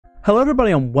Hello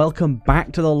everybody and welcome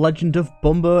back to The Legend of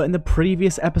Bumbo. In the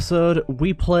previous episode,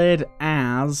 we played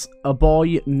as a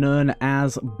boy known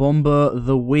as Bumbo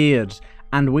the Weird,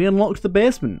 and we unlocked the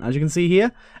basement, as you can see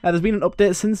here. There's been an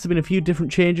update since, there's been a few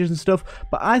different changes and stuff,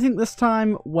 but I think this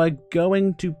time we're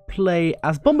going to play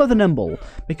as Bumbo the Nimble,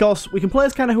 because we can play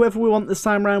as kind of whoever we want this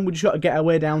time around. We just got to get our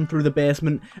way down through the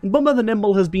basement, and Bumbo the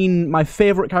Nimble has been my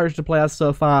favourite character to play as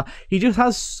so far. He just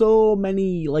has so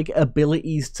many,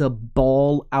 abilities to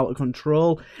ball out of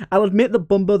control. I'll admit that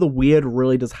Bumbo the Weird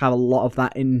really does have a lot of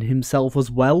that in himself as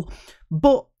well,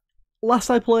 but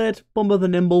last I played, Bumbo the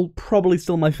Nimble, probably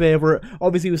still my favourite.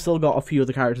 Obviously, we've still got a few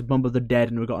other characters, Bumbo the Dead,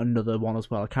 and we've got another one as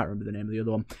well. I can't remember the name of the other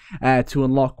one, to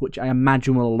unlock, which I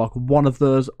imagine we'll unlock one of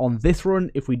those on this run.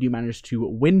 If we do manage to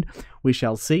win, we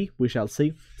shall see. We shall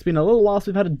see. It's been a little while since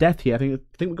we've had a death here. I think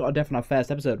we got a death in our first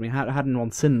episode. We hadn't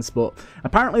one since, but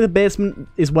apparently the basement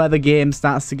is where the game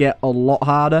starts to get a lot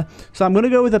harder. So I'm going to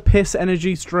go with a piss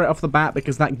energy straight off the bat,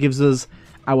 because that gives us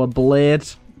our blade.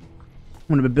 I'm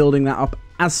going to be building that up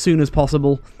as soon as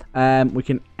possible. We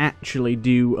can actually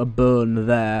do a burn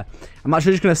there. I'm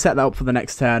actually just going to set that up for the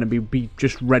next turn and be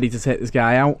just ready to take this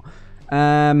guy out.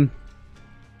 That's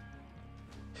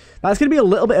going to be a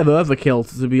little bit of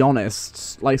overkill, to be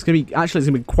honest. It's going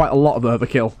to be quite a lot of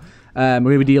overkill. We're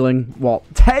going to be dealing, what,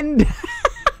 10?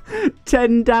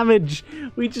 10 damage.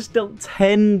 We just dealt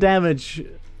 10 damage.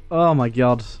 Oh my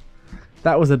god.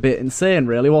 That was a bit insane,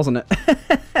 really, wasn't it?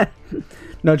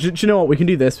 No, do you know what? We can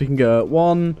do this. We can go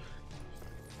 1,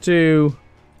 2,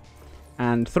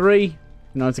 and 3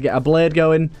 in order to get our blade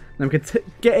going. Then we can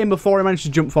get in before he manages to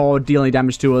jump forward, deal any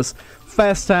damage to us.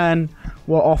 First turn,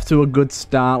 we're off to a good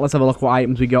start. Let's have a look what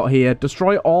items we got here.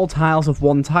 Destroy all tiles of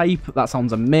one type. That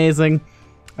sounds amazing.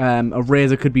 A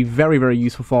razor could be very, very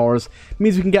useful for us. It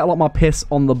means we can get a lot more piss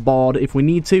on the board if we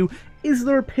need to. Is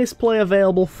there a piss play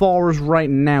available for us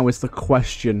right now is the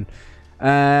question.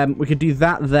 We could do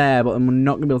that there, but we're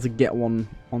not going to be able to get one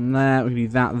on there. We could do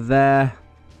that there.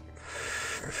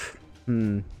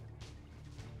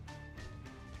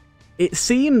 It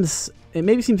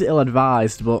maybe seems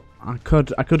ill-advised, but I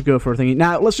could go for a thingy.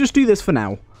 Now, let's just do this for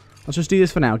now.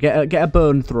 Get a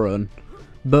bone thrown.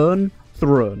 Bone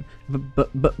thrown.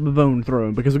 Bone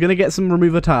thrown. Because we're going to get some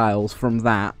remover tiles from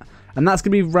that. And that's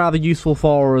going to be rather useful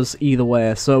for us either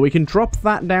way. So we can drop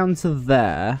that down to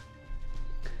there.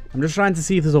 I'm just trying to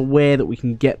see if there's a way that we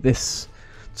can get this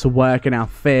to work in our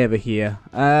favour here.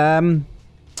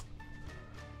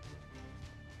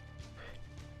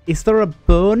 Is there a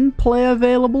bone play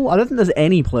available? I don't think there's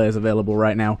any players available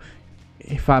right now.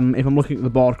 If I'm looking at the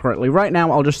board correctly. Right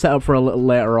now, I'll just set up for a little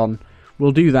later on.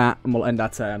 We'll do that, and we'll end our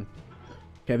turn.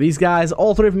 Okay, these guys,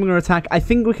 all three of them are going to attack. I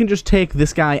think we can just take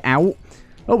this guy out.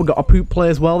 Oh, we've got a poop play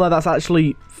as well there. That's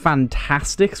actually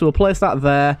fantastic. So we'll place that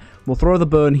there. We'll throw the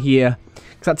burn here.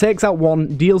 Because that takes out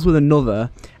one, deals with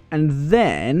another. And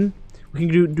then we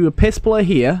can do a piss play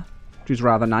here, which is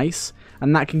rather nice.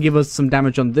 And that can give us some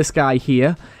damage on this guy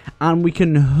here. And we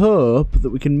can hope that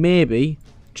we can maybe,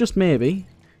 just maybe,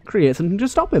 create something to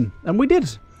stop him. And we did.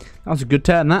 That was a good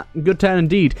turn, that. Good turn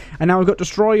indeed. And now we've got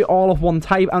destroy all of one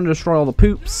type and destroy all the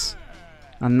poops.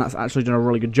 And that's actually done a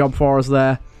really good job for us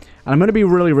there. And I'm going to be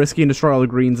really risky and destroy all the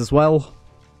greens as well.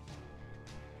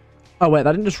 Oh, wait,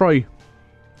 that didn't destroy...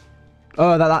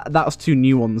 Oh, that was two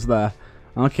new ones there.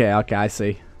 Okay, I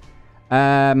see.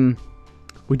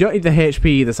 We don't need the HP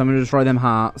either, so I'm going to destroy them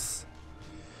hearts.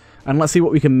 And let's see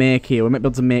what we can make here. We might be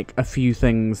able to make a few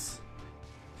things.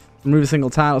 Remove a single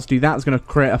tile. Let's do that. It's going to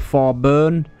create a 4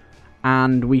 burn.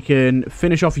 And we can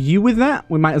finish off you with that.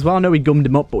 We might as well. I know we gummed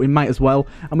him up, but we might as well.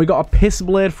 And we got a piss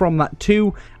blade from that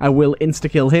too. I will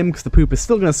insta-kill him because the poop is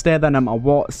still going to stay there no matter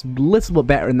what. It's a little bit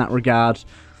better in that regard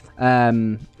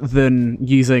than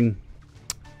using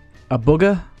a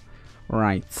bugger.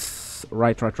 Right.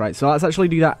 So let's actually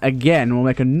do that again. We'll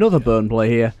make another burn play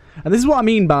here. And this is what I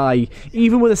mean by,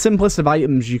 even with the simplest of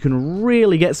items, you can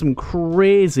really get some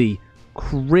crazy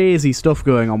stuff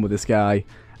going on with this guy.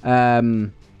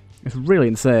 It's really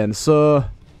insane. So,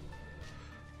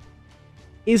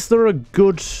 is there a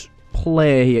good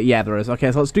play here? Yeah, there is.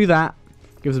 Okay, so let's do that.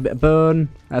 Give us a bit of burn.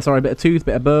 Sorry, a bit of tooth,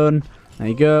 bit of burn. There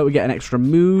you go. We get an extra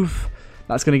move.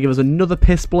 That's going to give us another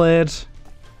piss blade.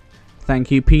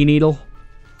 Thank you, P Needle.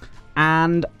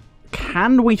 And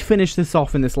can we finish this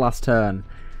off in this last turn?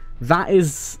 That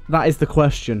is the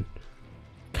question.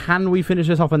 Can we finish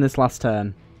this off in this last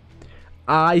turn?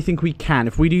 I think we can.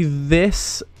 If we do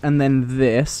this and then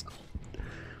this,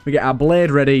 we get our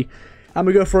blade ready and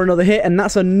we go for another hit, and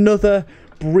that's another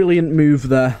brilliant move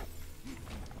there.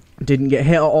 Didn't get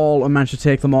hit at all and managed to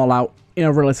take them all out in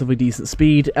a relatively decent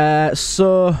speed.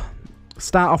 So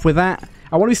start off with that.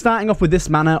 I want to be starting off with this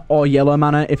mana or yellow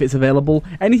mana if it's available.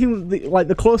 Anything, like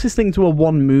the closest thing to a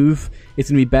 1 move is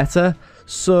going to be better.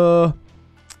 So,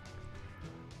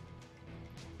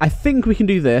 I think we can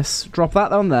do this. Drop that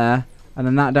down there, and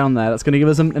then that down there. That's going to give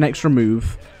us an extra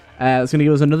move. It's going to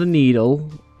give us another needle.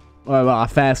 Well, our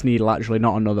first needle, actually,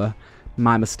 not another.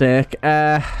 My mistake.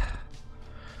 And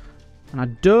I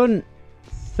don't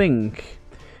think...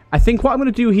 I think what I'm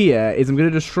going to do here is I'm going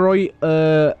to destroy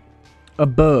a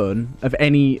burn of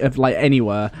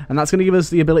anywhere, and that's going to give us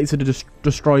the ability to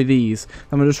destroy these.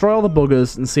 I'm going to destroy all the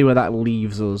buggers and see where that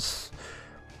leaves us.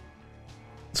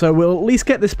 So we'll at least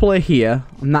get this play here,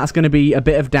 and that's going to be a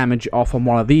bit of damage off on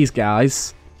one of these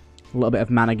guys. A little bit of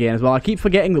mana gain as well. I keep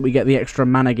forgetting that we get the extra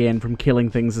mana gain from killing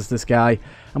things as this guy.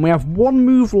 And we have 1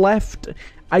 move left.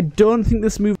 I don't think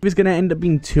this move is going to end up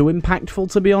being too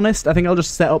impactful, to be honest. I think I'll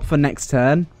just set up for next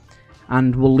turn.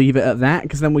 And we'll leave it at that,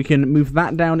 because then we can move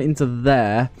that down into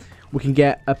there. We can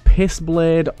get a Piss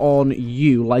Blade on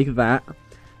you, like that.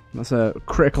 That's a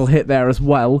critical hit there as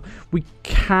well. We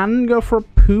can go for a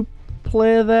Poop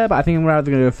play there, but I think I'm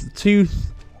rather going to go for the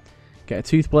Tooth. Get a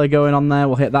Tooth play going on there.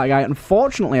 We'll hit that guy.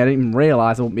 Unfortunately, I didn't even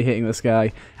realise I wouldn't be hitting this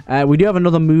guy. We do have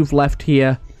another move left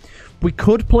here. We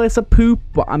could place a Poop,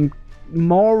 but I'm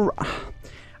more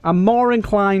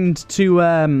inclined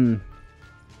to...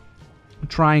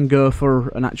 try and go for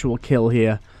an actual kill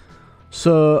here.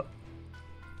 So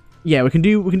yeah, we can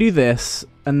do this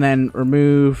and then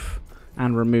remove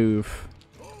and remove.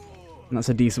 And that's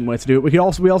a decent way to do it. We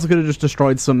also could have just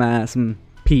destroyed some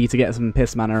P to get some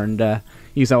piss mana and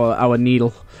use our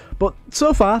needle. But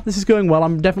so far this is going well.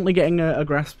 I'm definitely getting a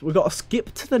grasp. We've got to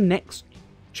skip to the next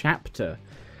chapter.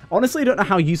 Honestly, I don't know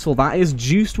how useful that is.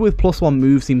 Juiced with +1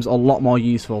 move seems a lot more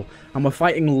useful. And we're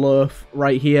fighting Loaf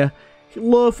right here.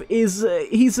 Loaf is,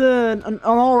 he's an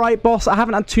alright boss. I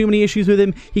haven't had too many issues with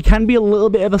him. He can be a little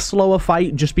bit of a slower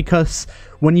fight just because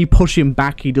when you push him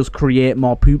back, he does create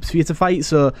more poops for you to fight.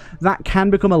 So that can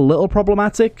become a little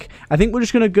problematic. I think we're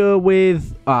just going to go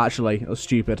with... Oh, actually, that was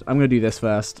stupid. I'm going to do this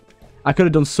first. I could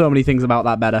have done so many things about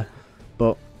that better.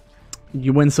 But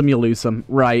you win some, you lose some.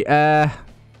 Right,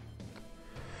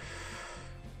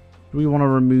 do we want to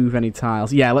remove any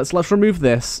tiles? Yeah, let's remove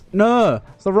this. No,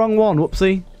 it's the wrong one.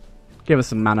 Whoopsie. Give us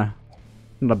some mana.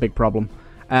 Not a big problem.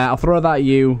 I'll throw that at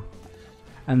you.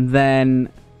 And then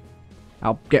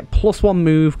I'll get +1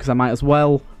 move because I might as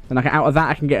well. Then out of that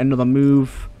I can get another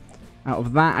move. Out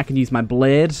of that I can use my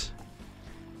blade.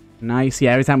 Nice.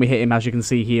 Yeah, every time we hit him, as you can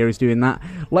see here, he's doing that.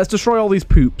 Let's destroy all these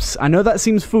poops. I know that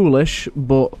seems foolish,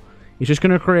 but it's just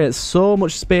going to create so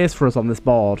much space for us on this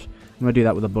board. I'm going to do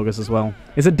that with the buggers as well.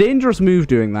 It's a dangerous move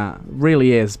doing that. It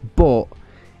really is. But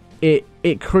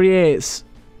it creates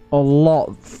a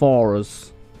lot for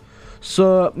us.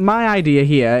 So my idea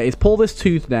here is pull this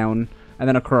tooth down and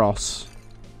then across.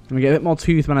 And we get a bit more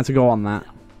tooth mana to go on that.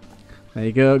 There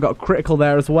you go. Got a critical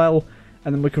there as well.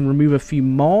 And then we can remove a few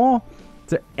more.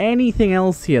 Is there anything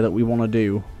else here that we want to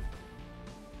do?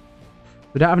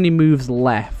 We don't have any moves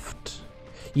left.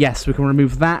 Yes, we can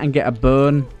remove that and get a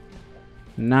burn.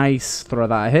 Nice. Throw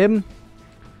that at him.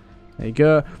 There you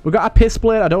go. We've got a Piss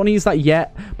Blade. I don't want to use that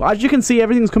yet. But as you can see,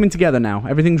 everything's coming together now.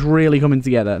 Everything's really coming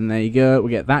together. And there you go.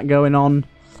 We get that going on.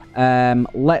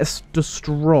 Let's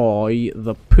destroy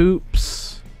the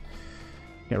poops.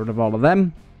 Get rid of all of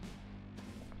them.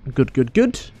 Good, good,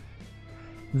 good.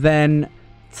 Then,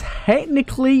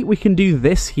 technically, we can do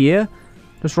this here.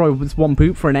 Destroy this 1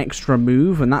 poop for an extra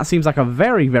move, and that seems like a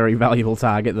very, very valuable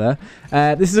target there.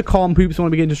 This is a corn poop, so I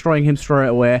want to begin destroying him straight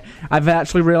away. I've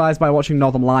actually realised by watching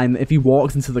Northern Line that if he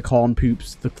walks into the corn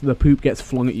poops, the poop gets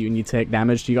flung at you and you take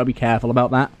damage, so you got to be careful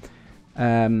about that.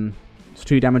 It's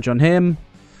 2 damage on him.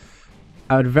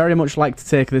 I would very much like to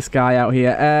take this guy out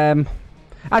here.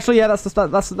 Actually, yeah, that's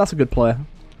a good play.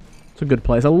 It's a good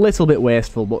play. It's a little bit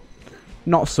wasteful, but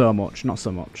not so much. Not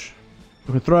so much.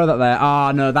 We can throw that there.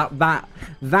 Ah, no,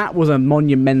 that was a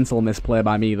monumental misplay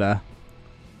by me there.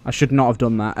 I should not have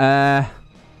done that.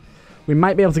 We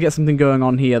might be able to get something going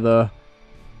on here, though.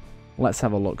 Let's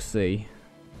have a look-see.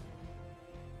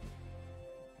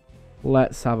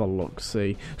 Let's have a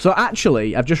look-see. So,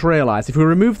 actually, I've just realised, if we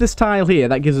remove this tile here,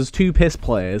 that gives us 2 piss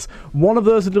plays. One of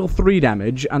those will deal 3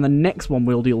 damage, and the next one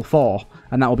will deal 4.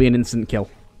 And that will be an instant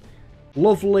kill.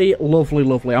 Lovely, lovely,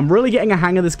 lovely. I'm really getting a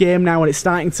hang of this game now, and it's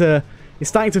starting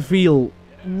to feel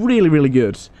really, really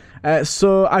good.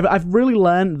 So I've really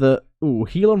learned that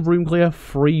heal on room clear,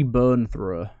 free burn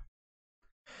throw.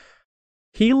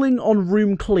 Healing on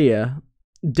room clear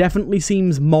definitely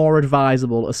seems more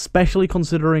advisable, especially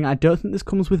considering I don't think this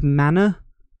comes with mana.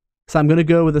 So I'm going to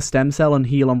go with a stem cell and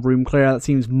heal on room clear. That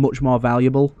seems much more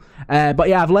valuable. But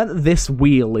yeah, I've learned that this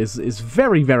wheel is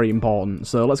very, very important.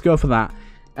 So let's go for that.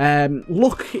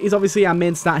 Luck is obviously our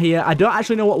main stat here. I don't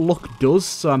actually know what luck does,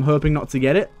 so I'm hoping not to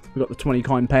get it. We've got the 20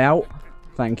 coin payout.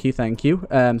 Thank you, thank you.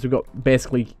 So we've got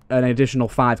basically an additional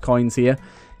 5 coins here.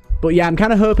 But yeah, I'm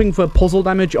kind of hoping for puzzle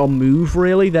damage or move,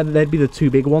 really. They'd be the 2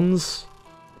 big ones.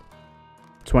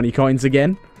 20 coins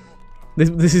again.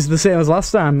 This is the same as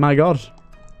last time, my god.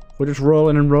 We're just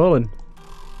rolling and rolling.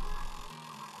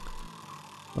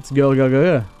 Let's go, go,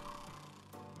 go.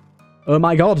 Oh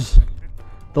my god.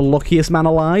 The luckiest man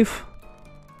alive.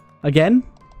 Again.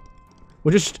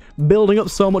 We're just building up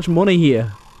so much money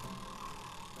here.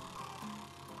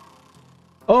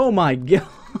 Oh my god.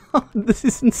 This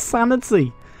is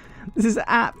insanity. This is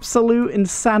absolute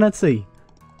insanity.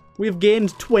 We've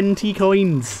gained 20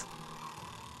 coins.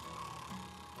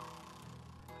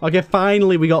 Okay,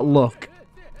 finally we got luck.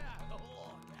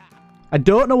 I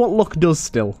don't know what luck does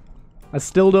still. I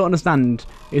still don't understand.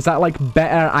 Is that like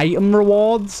better item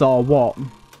rewards or what?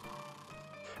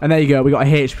 And there you go, we got a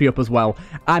HP up as well.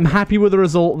 I'm happy with the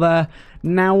result there.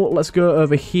 Now let's go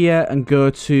over here and go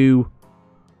to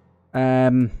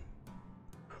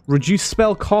reduce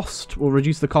spell cost. We'll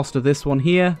reduce the cost of this one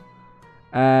here.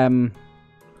 Then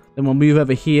we'll move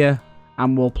over here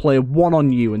and we'll play 1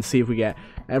 on you and see if we get...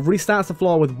 restarts the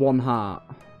floor with 1 heart.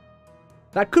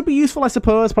 That could be useful, I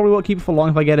suppose. Probably won't keep it for long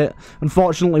if I get it.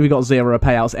 Unfortunately, we got 0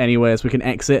 payouts anyway, so we can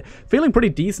exit. Feeling pretty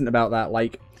decent about that.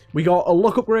 Like, we got a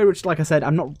luck upgrade, which, like I said,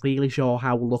 I'm not really sure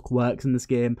how luck works in this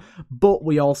game. But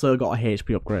we also got a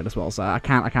HP upgrade as well, so I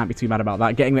can't be too mad about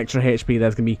that. Getting the extra HP there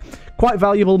is going to be quite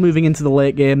valuable moving into the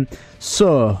late game.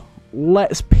 So...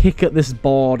 let's pick at this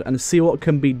board and see what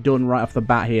can be done right off the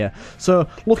bat here. So,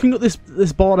 looking at this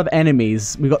board of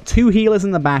enemies, we've got 2 healers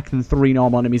in the back and 3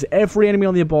 normal enemies. Every enemy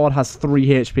on the board has 3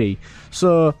 HP.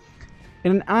 So,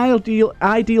 in an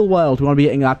ideal world, we want to be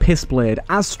getting our Piss Blade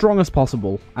as strong as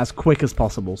possible, as quick as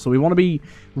possible. So, we want to be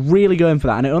really going for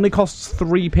that. And it only costs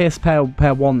 3 Piss per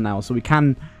 1 now, so we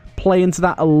can play into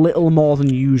that a little more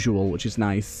than usual, which is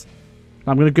nice.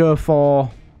 I'm going to go for...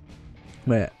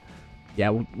 wait. Yeah,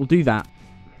 we'll do that.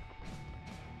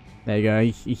 There you go.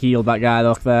 He healed that guy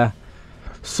up there.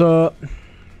 So,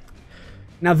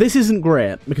 now this isn't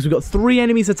great, because we've got 3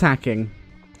 enemies attacking.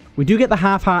 We do get the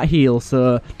half-heart heal,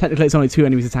 so technically it's only 2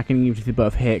 enemies attacking, even if they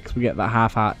both hit, because we get that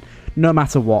half-heart no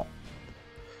matter what.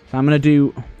 So I'm gonna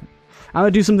do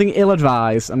something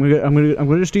ill-advised. I'm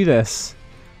gonna just do this.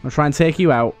 I'm gonna try and take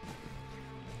you out.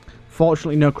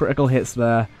 Fortunately, no critical hits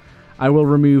there. I will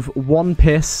remove 1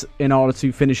 piss in order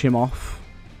to finish him off.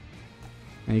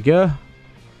 There you go.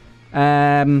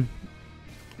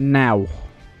 Now,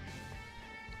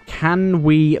 can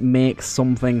we make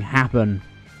something happen?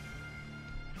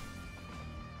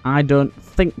 I don't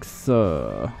think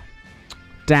so.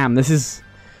 Damn, this is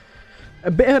a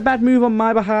bit of a bad move on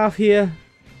my behalf here.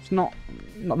 It's not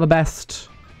the best.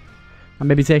 I'm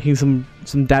maybe taking some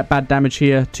bad damage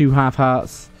here. 2 half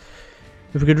hearts.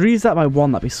 If we could reduce that by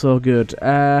 1, that'd be so good.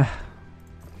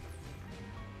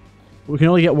 We can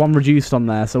only get 1 reduced on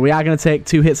there, so we are going to take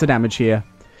 2 hits of damage here.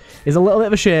 It's a little bit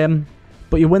of a shame,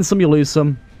 but you win some, you lose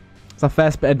some. It's our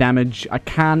first bit of damage. I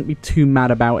can't be too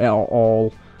mad about it at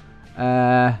all.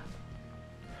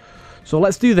 So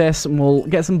let's do this, and we'll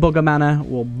get some bugger mana.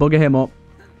 We'll bugger him up.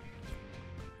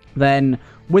 Then,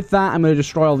 with that, I'm going to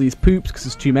destroy all these poops, because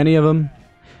there's too many of them.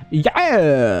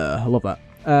 Yeah! I love that.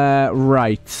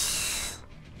 Right.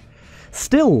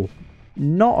 Still,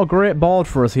 not a great board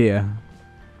for us here.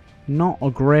 Not a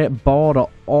great board at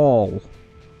all.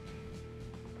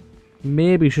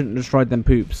 Maybe shouldn't have destroyed them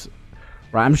poops.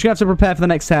 Right, I'm just going to have to prepare for the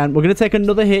next turn. We're going to take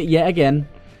another hit yet again.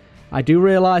 I do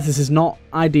realise this is not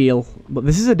ideal, but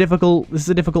this is a difficult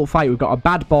fight. We've got a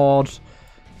bad board,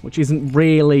 which isn't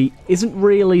really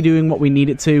doing what we need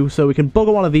it to. So we can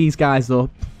bugger one of these guys up,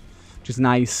 which is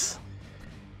nice.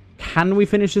 Can we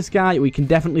finish this guy? We can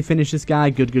definitely finish this guy.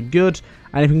 Good, good, good.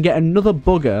 And if we can get another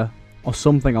bugger or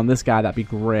something on this guy, that'd be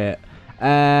great.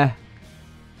 I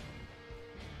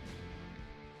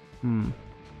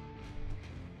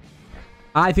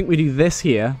think we do this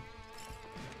here.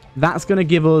 That's going to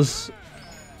give us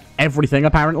everything,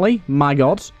 apparently. My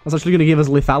god. That's actually going to give us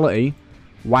lethality.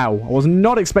 Wow. I was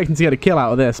not expecting to get a kill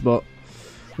out of this, but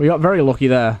we got very lucky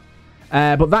there.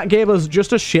 But that gave us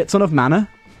just a shit ton of mana,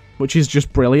 which is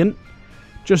just brilliant.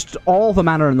 Just all the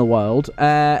mana in the world.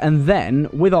 And then,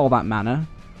 with all that mana,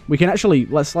 we can actually...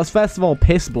 Let's first of all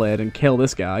Piss Blade and kill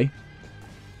this guy.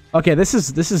 Okay, this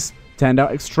is turned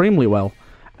out extremely well.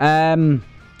 And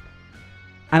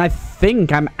I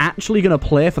think I'm actually going to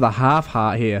play for the half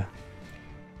heart here.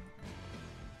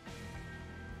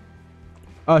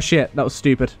 Oh shit, that was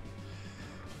stupid.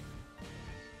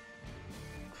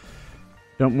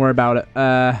 Don't worry about it.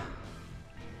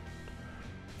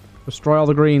 Destroy all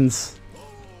the greens.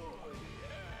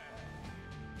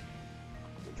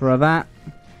 Throw that.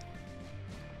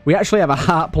 We actually have a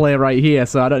heart play right here,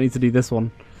 so I don't need to do this one.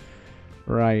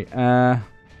 Right,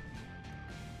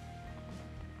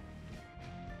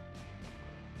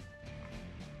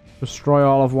 destroy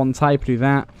all of one type, do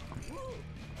that.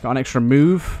 Got an extra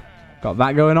move. Got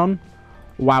that going on.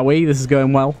 Wowee, this is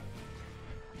going well.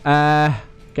 Get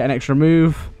an extra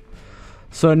move.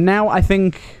 So now I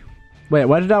think... Wait,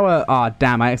 where did our... Oh,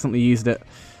 damn, I accidentally used it.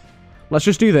 Let's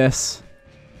just do this.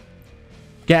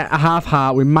 Get a half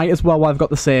heart. We might as well while I've got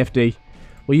the safety.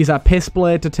 We'll use our piss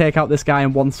blade to take out this guy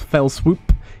in one fell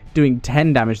swoop. Doing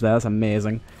 10 damage there. That's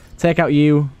amazing. Take out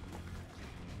you.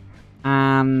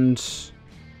 And...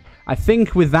 I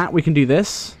think with that we can do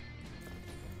this.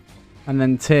 And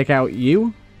then take out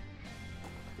you.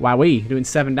 Wowee, doing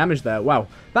 7 damage there. Wow.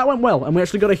 That went well, and we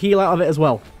actually got a heal out of it as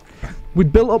well. We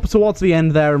built up towards the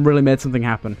end there and really made something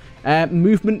happen.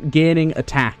 Movement gaining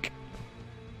attack.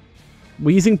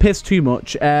 We're using piss too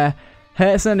much.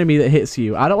 Hurts an enemy that hits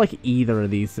you. I don't like either of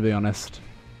these, to be honest.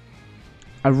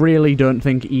 I really don't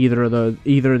think either of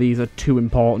these are too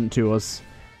important to us.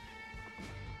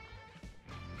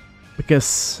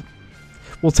 Because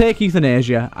we'll take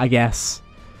euthanasia, I guess.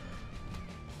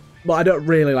 But I don't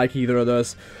really like either of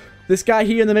those. This guy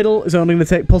here in the middle is only going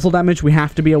to take puzzle damage. We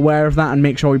have to be aware of that and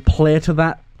make sure we play to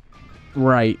that.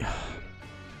 Right.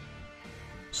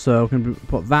 So we can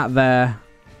put that there.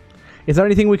 Is there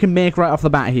anything we can make right off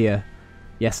the bat here?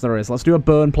 Yes, there is. Let's do a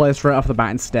burn play straight off the bat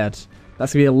instead.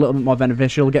 That's going to be a little bit more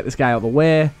beneficial. Get this guy out of the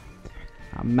way.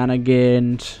 Mana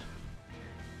gained.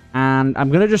 And I'm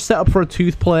going to just set up for a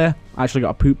tooth play. I actually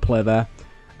got a poop play there.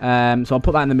 So I'll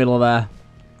put that in the middle there.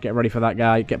 Get ready for that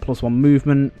guy. Get +1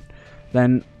 movement.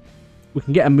 Then we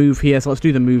can get a move here. So let's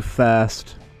do the move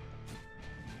first.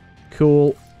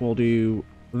 Cool. We'll do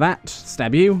that.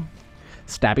 Stab you.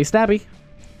 Stabby, stabby.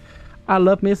 I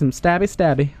love me some stabby,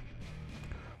 stabby.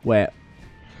 Wait.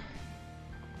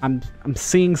 I'm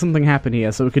seeing something happen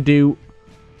here. So we could do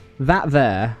that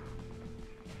there.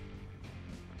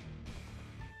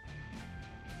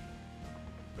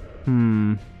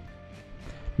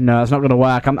 No, it's not going to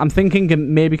work. I'm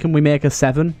thinking maybe can we make a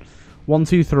 7? 1,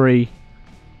 2, 3,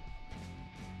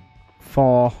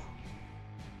 4.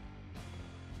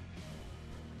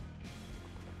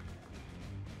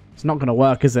 It's not going to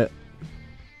work, is it?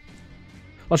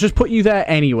 Let's just put you there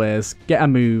anyways. Get a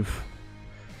move.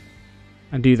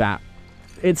 And do that.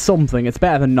 It's something. It's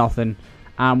better than nothing.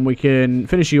 And we can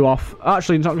finish you off.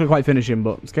 Actually, it's not going to quite finish him,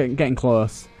 but it's getting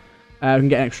close. We can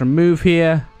get an extra move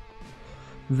here.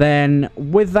 Then,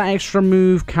 with that extra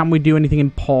move, can we do anything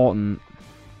important?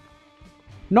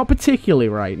 Not particularly,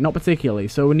 right? Not particularly.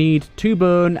 So we need 2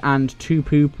 burn and 2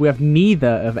 poop. We have neither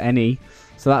of any.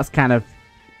 So that's kind of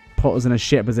put us in a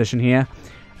shit position here.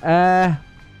 Can't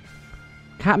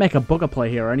make a bugger play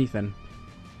here or anything.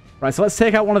 Right, so let's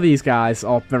take out one of these guys.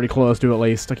 Or very close to at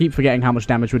least. I keep forgetting how much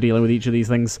damage we're dealing with each of these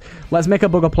things. Let's make a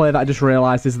bugger play that I just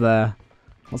realised is there.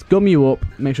 Let's gum you up.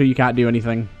 Make sure you can't do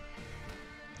anything.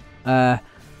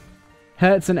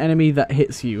 Hurts an enemy that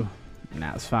hits you.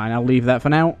 Nah, that's fine. I'll leave that for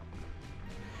now.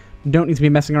 Don't need to be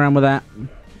messing around with that.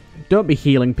 Don't be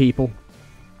healing people.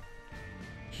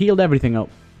 Healed everything up.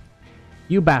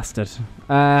 You bastard.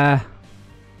 Right,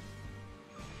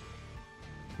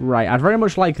 I'd very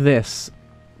much like this.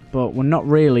 But we're not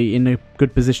really in a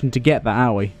good position to get that,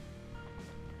 are we?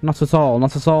 Not at all.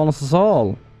 Not at all. Not at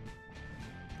all.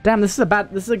 Damn, this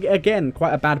is again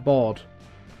quite a bad board.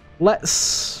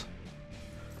 Let's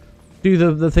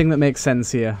do the thing that makes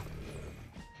sense here.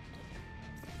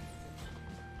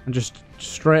 And just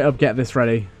straight up get this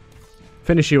ready.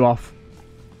 Finish you off.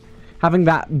 Having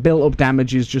that built up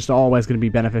damage is just always going to be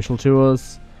beneficial to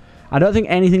us. I don't think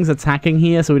anything's attacking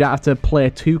here, so we don't have to play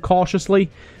too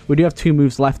cautiously. We do have 2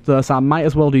 moves left though, so I might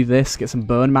as well do this. Get some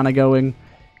burn mana going.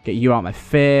 Get you out of my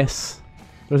face.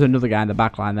 There's another guy in the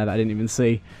back line there that I didn't even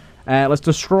see. Let's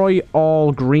destroy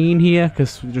all green here,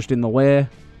 because we're just in the way.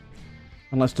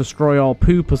 And let's destroy all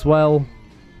poop as well.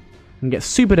 And get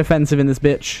super defensive in this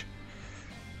bitch.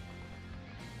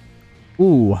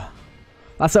 Ooh.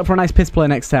 That's up for a nice piss play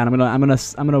next turn. I'm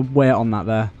gonna wait on that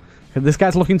there. Okay, this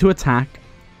guy's looking to attack.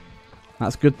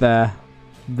 That's good there.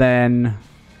 Then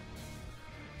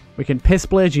we can piss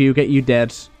blade you, get you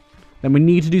dead. Then we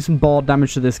need to do some board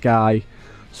damage to this guy.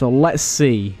 So let's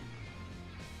see.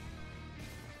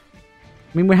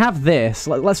 I mean, we have this.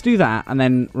 Let's do that and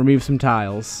then remove some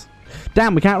tiles.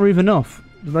 Damn, we can't remove enough.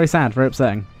 Very sad, very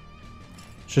upsetting.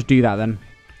 Let's just do that then.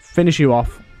 Finish you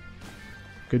off.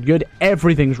 Good, good.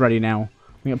 Everything's ready now.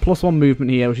 We get +1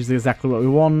 movement here, which is exactly what we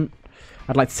want.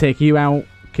 I'd like to take you out.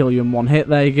 Kill you in one hit.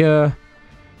 There you go.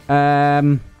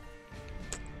 I'm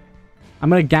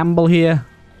going to gamble here.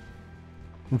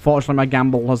 Unfortunately, my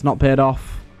gamble has not paid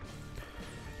off.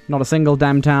 Not a single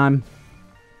damn time.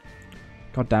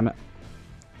 God damn it.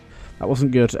 That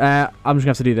wasn't good. I'm just going to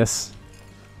have to do this.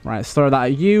 Right, let's throw that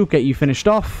at you. Get you finished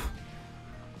off.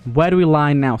 Where do we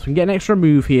line now? So we can get an extra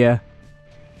move here.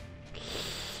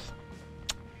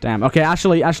 Damn. Okay,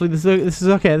 actually, this is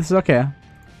okay. This is okay.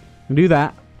 We can do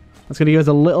that. That's going to give us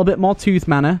a little bit more tooth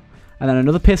mana. And then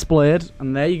another piss blade.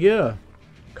 And there you go.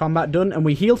 Combat done. And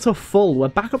we heal to full. We're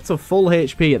back up to full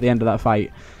HP at the end of that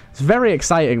fight. It's very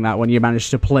exciting that when you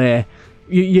manage to play...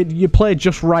 You play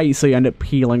just right, so you end up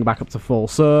healing back up to full.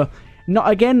 So,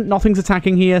 nothing's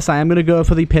attacking here. So I'm going to go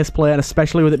for the piss blade,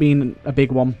 especially with it being a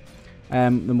big one.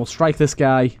 Then we'll strike this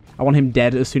guy. I want him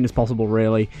dead as soon as possible,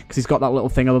 really. Because he's got that little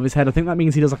thing above his head. I think that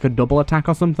means he does like a double attack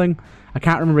or something. I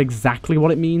can't remember exactly what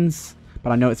it means.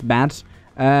 But I know it's bad.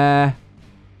 Can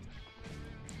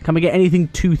we get anything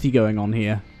toothy going on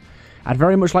here? I'd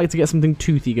very much like to get something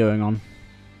toothy going on.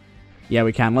 Yeah,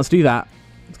 we can. Let's do that.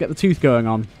 Let's get the tooth going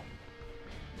on.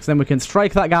 So then we can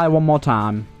strike that guy one more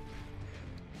time.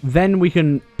 Then we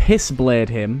can piss blade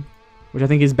him. Which I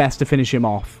think is best to finish him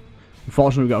off.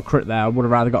 Unfortunately, we got a crit there. I would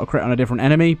have rather got a crit on a different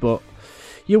enemy, but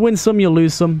you win some, you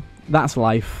lose some. That's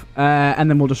life. And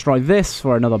then we'll destroy this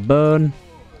for another burn.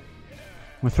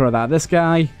 We'll throw that at this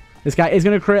guy. This guy is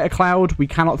going to create a cloud. We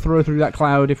cannot throw through that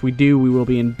cloud. If we do, we will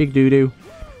be in big doo-doo.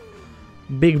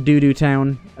 Big doo-doo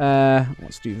town.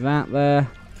 Let's do that there.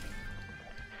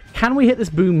 Can we hit this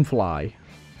boom fly?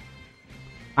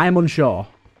 I am unsure.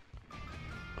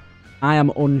 I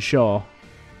am unsure.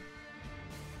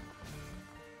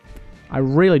 I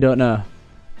really don't know.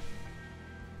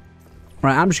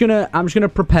 Right, I'm just gonna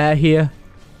prepare here.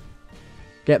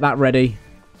 Get that ready.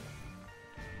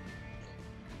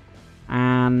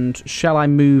 And shall I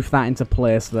move that into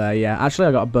place there? Yeah, actually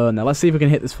I got a burn there. Let's see if we can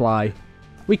hit this fly.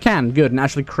 We can, good, and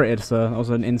actually critted, so that was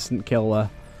an instant kill there.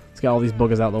 Let's get all these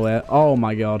buggers out of the way. Oh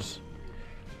my god.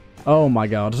 Oh my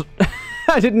god.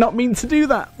 I did not mean to do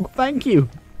that. Thank you.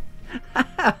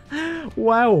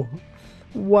 Wow.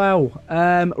 Wow.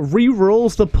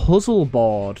 Rerolls the puzzle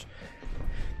board.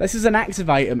 This is an active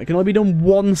item. It can only be done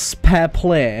once per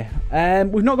play.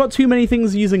 We've not got too many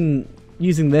things using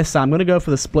this, so I'm going to go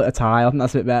for the splitter tile. I think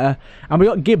that's a bit better. And we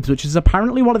got Gibbs, which is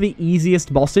apparently one of the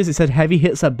easiest bosses. It said heavy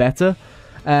hits are better.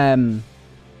 Yeah,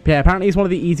 apparently he's one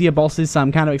of the easier bosses, so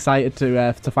I'm kind of excited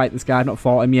to fight this guy. I've not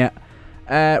fought him yet.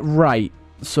 Right.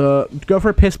 So, go for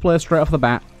a piss play straight off the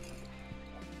bat.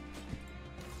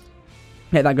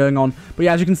 Get that going on. But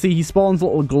yeah, as you can see, he spawns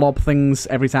little glob things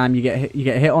every time you get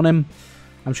hit on him.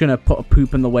 I'm just going to put a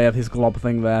poop in the way of his glob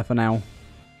thing there for now.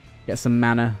 Get some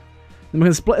mana. Then we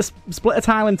can split a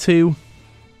tile in two.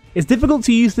 It's difficult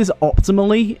to use this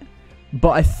optimally, but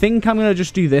I think I'm going to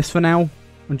just do this for now.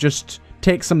 And just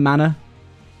take some mana.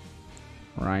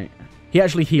 Right. He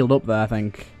actually healed up there, I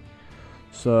think.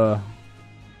 So...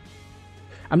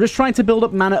 I'm just trying to build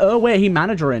up mana. Oh, wait, he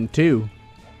mana drained too.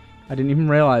 I didn't even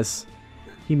realize.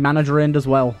 He mana drained as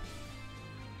well.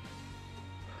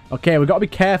 Okay, we've got to be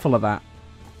careful of that.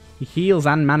 He heals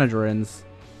and mana drains.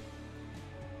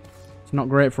 It's not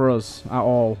great for us at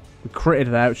all. We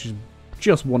critted there, which is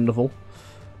just wonderful.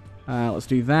 Let's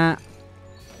do that.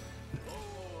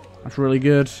 That's really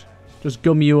good. Just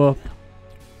gum you up.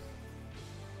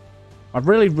 I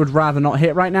really would rather not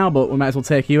hit right now, but we might as well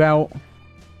take you out.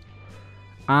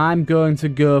 I'm going to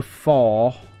go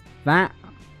for that.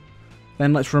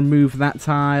 Then let's remove that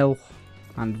tile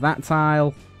and that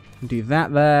tile. And do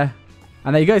that there.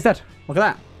 And there you go, he's dead. Look at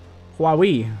that.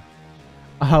 Wowee.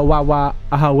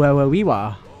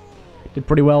 Wah-wah-wee-wah. Did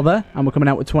pretty well there. And we're coming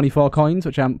out with 24 coins,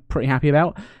 which I'm pretty happy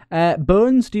about.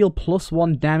 Bones deal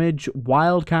 +1 damage.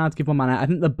 Wild cards give 1 mana. I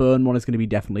think the burn one is going to be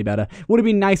definitely better. Would have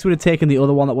been nice if we would have taken the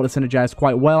other one that would have synergized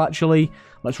quite well, actually.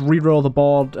 Let's re-roll the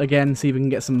board again, see if we can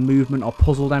get some movement or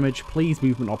puzzle damage. Please,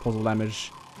 movement or puzzle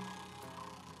damage.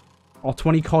 Or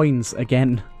 20 coins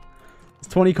again. This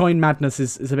 20 coin madness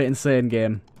is a bit insane,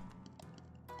 game.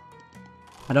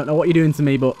 I don't know what you're doing to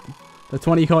me, but the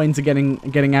 20 coins are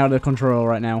getting out of control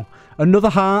right now. Another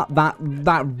heart,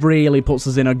 that really puts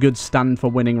us in a good stand for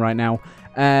winning right now.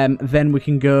 Then we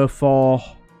can go for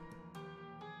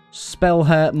Spell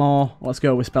Hurt More. Let's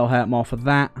go with Spell Hurt More for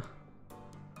that.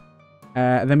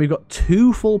 Then we've got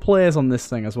 2 full players on this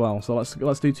thing as well. So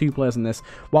let's do 2 players on this.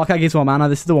 Wildcard gives 1 mana.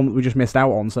 This is the one that we just missed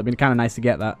out on, so it'd been kind of nice to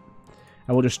get that.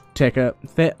 And we'll just take a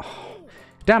fit.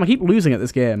 Damn, I keep losing at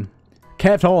this game.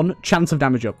 Curved Horn, chance of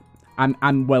damage up.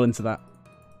 I'm well into that.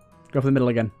 Go for the middle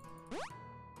again.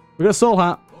 We got a soul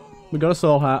hat. We got a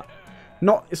soul hat.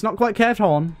 It's not quite curved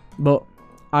horn, but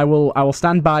I will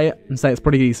stand by it and say it's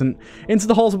pretty decent. Into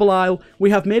the Halls of Belial. We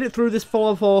have made it through this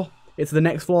floor before. It's the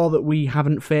next floor that we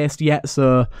haven't faced yet,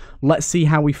 so let's see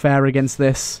how we fare against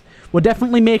this. We're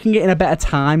definitely making it in a better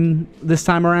time this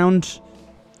time around.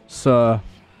 So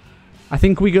I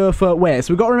think we go for... Wait,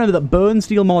 so we've got to remember that burns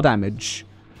deal more damage.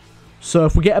 So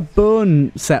if we get a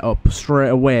burn set up straight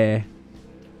away,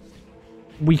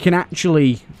 we can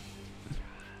actually...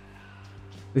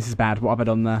 This is bad. What have I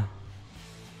done there?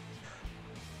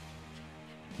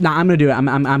 Nah, I'm going to do it. I'm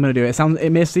going to do it. It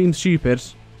may seem stupid,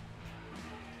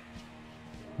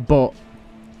 but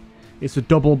it's a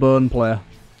double burn play,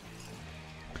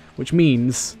 which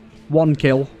means 1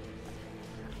 kill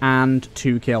and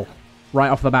 2 kill right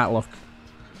off the bat, look.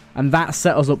 And that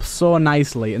set us up so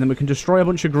nicely, and then we can destroy a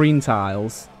bunch of green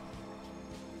tiles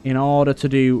in order to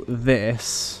do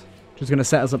this, which is going to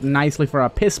set us up nicely for our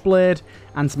Piss Blade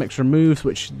and some extra moves,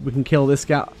 which we can kill this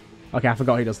guy. Okay, I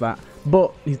forgot he does that.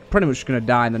 But he's pretty much going to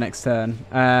die in the next turn.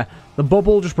 The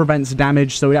bubble just prevents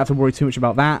damage, so we don't have to worry too much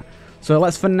about that. So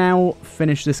let's, for now,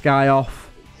 finish this guy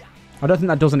off. I don't think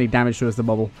that does any damage to us, the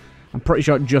bubble. I'm pretty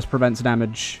sure it just prevents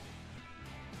damage.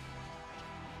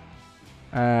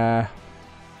 Let's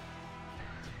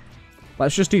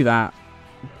just do that.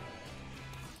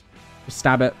 Just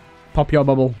stab it. Pop your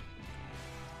bubble.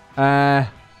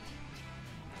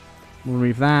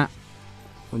 Remove that.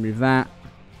 Remove that.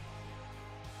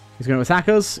 He's going to attack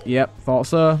us. Yep, thought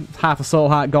so. Half a soul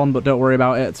heart gone, but don't worry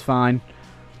about it. It's fine.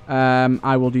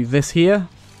 I will do this here.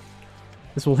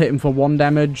 This will hit him for 1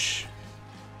 damage.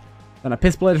 Then a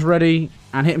Piss Blade is ready.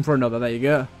 And hit him for another. There you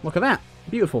go. Look at that.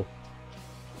 Beautiful.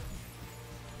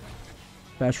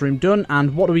 First room done.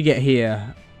 And what do we get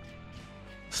here?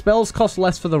 Spells cost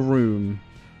less for the room.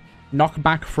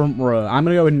 Knockback front row. I'm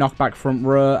going to go with knockback front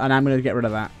row. And I'm going to get rid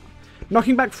of that.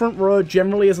 Knocking back front row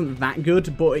generally isn't that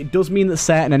good, but it does mean that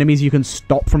certain enemies you can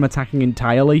stop from attacking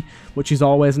entirely, which is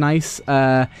always nice.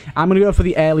 I'm going to go for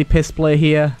the early Piss Play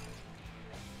here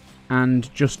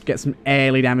and just get some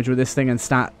early damage with this thing and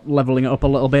start leveling it up a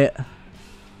little bit.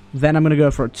 Then I'm going to go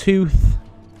for a Tooth.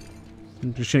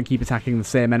 I'm just going to keep attacking the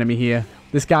same enemy here.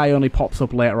 This guy only pops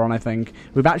up later on, I think.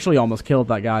 We've actually almost killed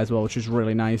that guy as well, which is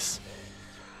really nice.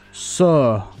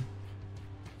 So...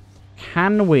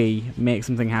 can we make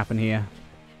something happen here?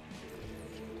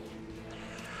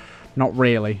 Not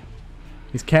really.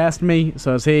 He's cursed me,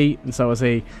 so is he, and so is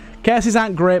he. Curses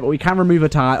aren't great, but we can remove a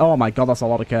tile. Oh my god, that's a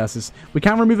lot of curses. We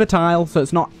can remove a tile, so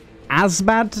it's not as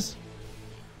bad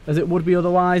as it would be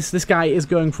otherwise. This guy is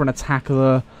going for an attack,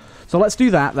 though. So let's do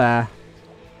that there.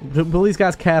 Will these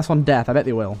guys curse on death? I bet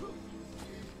they will.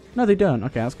 No, they don't.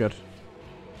 Okay, that's good.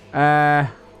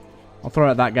 I'll throw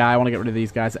at that guy. I want to get rid of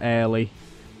these guys early.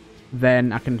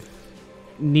 Then I can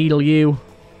needle you.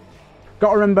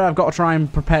 Got to remember, I've got to try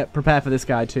and prepare for this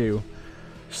guy too.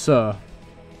 So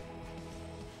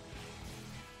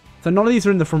none of these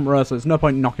are in the front row, so there's no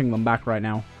point knocking them back right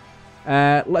now.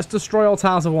 Let's destroy all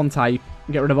tiles of one type.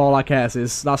 Get rid of all our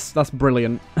curses. That's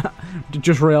brilliant.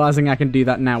 Just realizing I can do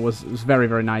that now was very,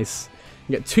 very nice.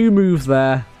 Get 2 moves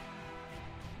there.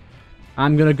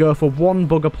 I'm going to go for 1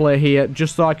 bugger play here,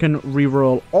 just so I can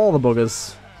reroll all the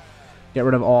buggers. Get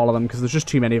rid of all of them, because there's just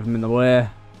too many of them in the way.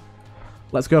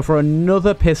 Let's go for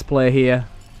another Piss Play here.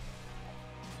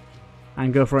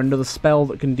 And go for another spell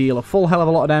that can deal a full hell of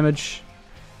a lot of damage.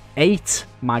 8,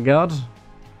 my god.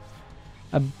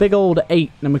 A big old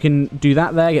 8, and we can do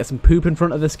that there, get some poop in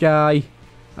front of this guy.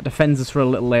 That defends us for a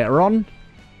little later on.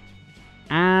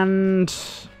 And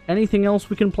anything else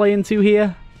we can play into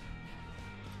here?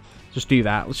 Just do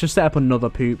that. Let's just set up another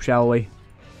poop, shall we?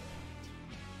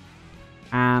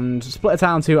 And split a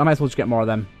tile in 2. I might as well just get more of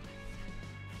them.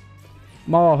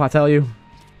 More, I tell you.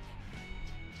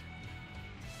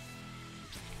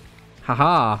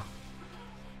 Haha.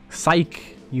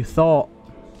 Psych. You thought.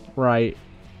 Right.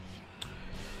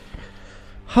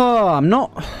 Oh, I'm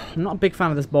not a big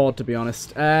fan of this board, to be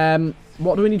honest.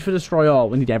 What do we need for Destroy All?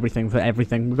 We need everything for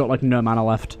everything. We've got like no mana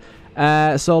left.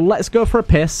 So let's go for a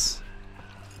piss.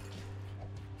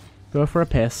 Go for a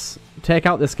piss. Take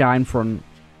out this guy in front.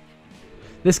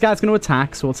 This guy's going to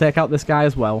attack, so we'll take out this guy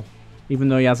as well. Even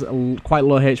though he has quite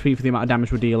low HP for the amount of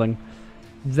damage we're dealing.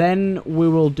 Then we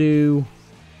will do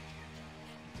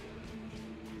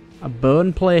a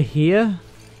burn play here.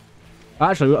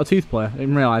 Actually, we've got a tooth play. I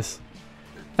didn't realise.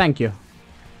 Thank you.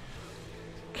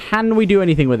 Can we do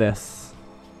anything with this?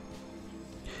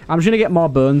 I'm just going to get more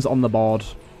burns on the board.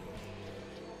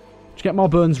 Just get more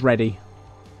burns ready.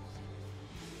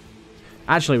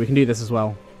 Actually, we can do this as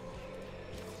well.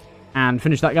 And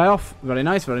finish that guy off. Very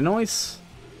nice, very nice.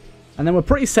 And then we're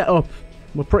pretty set up.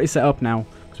 We're pretty set up now.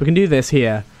 So we can do this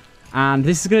here. And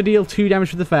this is going to deal 2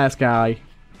 damage to the first guy.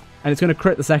 And it's going to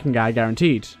crit the second guy,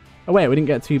 guaranteed. Oh wait, we didn't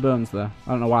get 2 burns there.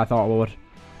 I don't know why I thought I would.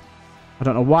 I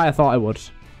don't know why I thought I would.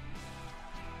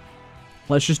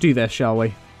 Let's just do this, shall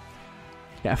we?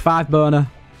 Get a 5 burner.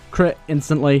 Crit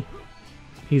instantly.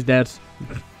 He's dead.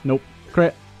 Nope.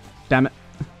 Crit. Damn it.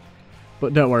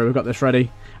 But don't worry, we've got this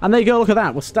ready. And there you go, look at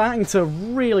that. We're starting to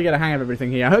really get a hang of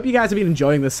everything here. I hope you guys have been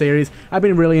enjoying this series. I've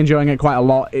been really enjoying it quite a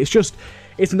lot.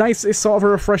 It's nice, it's sort of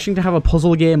refreshing to have a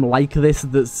puzzle game like this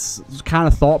that's kind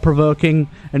of thought-provoking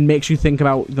and makes you think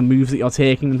about the moves that you're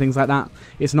taking and things like that.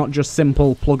 It's not just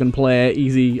simple plug and play,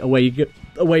 easy, away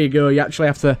you go. You actually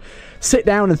have to sit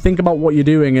down and think about what you're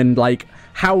doing and like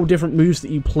how different moves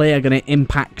that you play are going to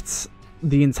impact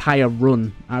the entire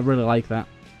run. I really like that.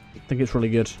 I think it's really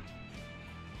good.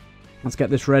 Let's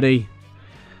get this ready.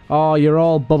 Oh, you're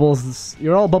all bubbles.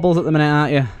 You're all bubbles at the minute,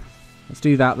 aren't you? Let's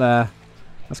do that there.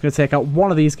 That's going to take out one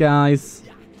of these guys.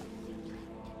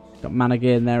 Got mana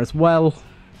gain there as well.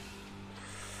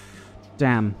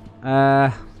 Damn.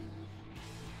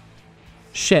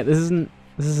 Shit, this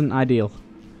isn't ideal.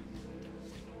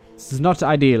 This is not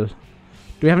ideal. Do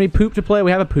we have any poop to play?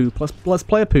 We have a poop. Let's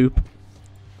play a poop.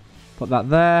 Put that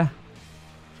there.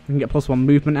 We can get +1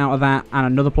 movement out of that and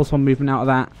another +1 movement out of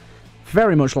that.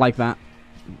 Very much like that.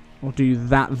 We'll do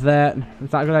that there. Is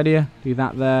that a good idea? Do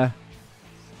that there.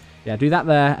 Yeah, do that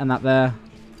there and that there.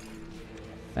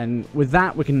 And with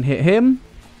that, we can hit him.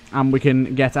 And we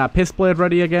can get our Piss Blade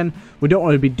ready again. We don't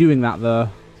want to be doing that, though.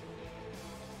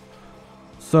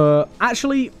 So,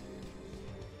 actually...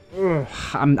 Ugh,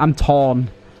 I'm torn.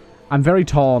 I'm very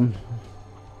torn.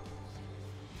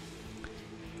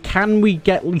 Can we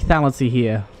get lethality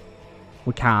here?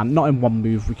 We can't. Not in one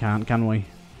move we can't, can we?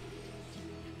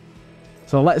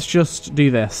 So let's just do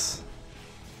this.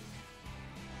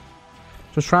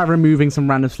 Just try removing some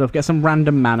random stuff. Get some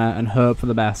random mana and hope for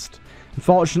the best.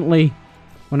 Unfortunately,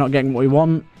 we're not getting what we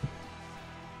want.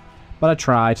 But I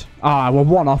tried. Ah, we're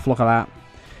 1 off. Look at that.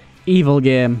 Evil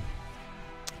game.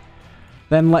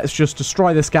 Then let's just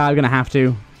destroy this guy. We're going to have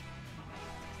to.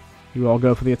 You all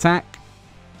go for the attack.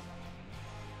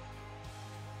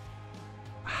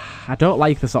 I don't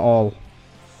like this at all.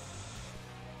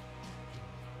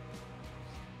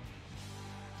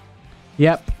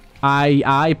 Yep,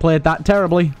 I played that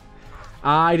terribly.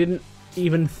 I didn't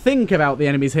even think about the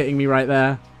enemies hitting me right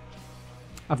there.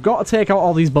 I've got to take out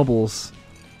all these bubbles.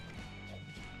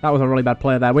 That was a really bad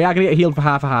play there. We are going to get healed for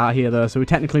half a heart here, though, so we're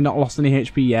technically not lost any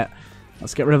HP yet.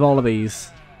 Let's get rid of all of these.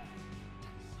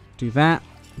 Do that.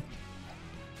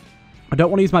 I don't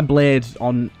want to use my blade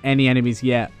on any enemies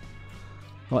yet.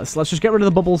 Let's just get rid of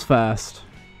the bubbles first.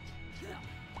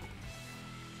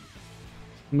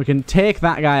 And we can take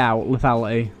that guy out,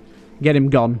 lethality. Get him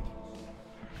gone.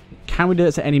 Can we do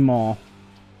it to any more?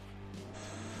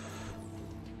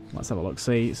 Let's have a look,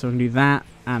 see. So we can do that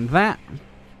and that.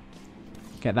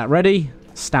 Get that ready.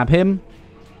 Stab him.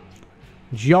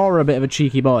 You're a bit of a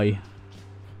cheeky boy.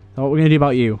 So what are we going to do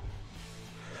about you?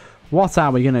 What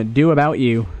are we going to do about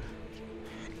you?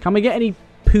 Can we get any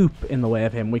poop in the way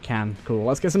of him? We can. Cool.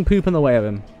 Let's get some poop in the way of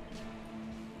him.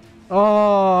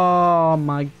 Oh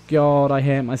my god, I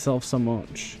hate myself so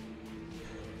much.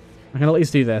 I can at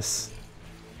least do this.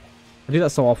 I do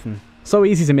that so often. So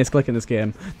easy to misclick in this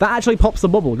game. That actually pops the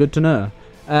bubble, good to know.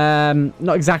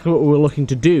 Not exactly what we were looking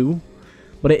to do,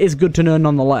 but it is good to know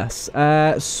nonetheless.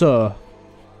 So,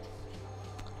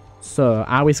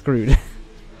 are we screwed?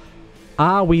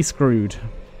 Are we screwed?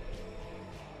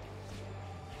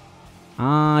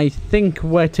 I think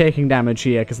we're taking damage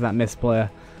here because of that misplay.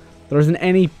 There isn't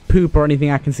any poop or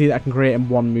anything I can see that I can create in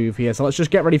one move here. So let's just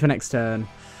get ready for next turn.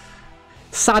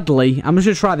 Sadly, I'm just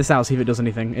going to try this out, see if it does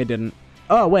anything. It didn't.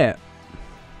 Oh, wait.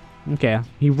 Okay.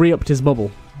 He re-upped his bubble.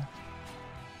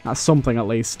 That's something, at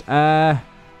least. Not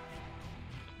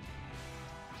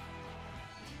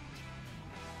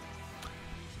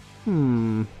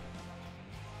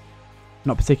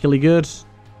particularly good.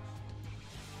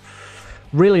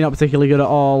 Really not particularly good at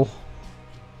all.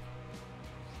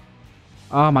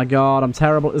 Oh my god, I'm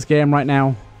terrible at this game right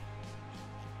now.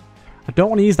 I don't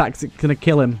want to use that because it's going to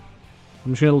kill him.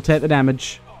 I'm just going to take the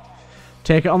damage.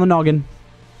 Take it on the noggin.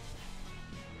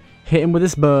 Hit him with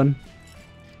this burn.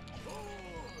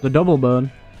 The double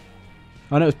burn.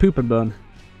 Oh no, it was poop and burn.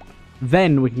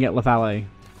 Then we can get lethality.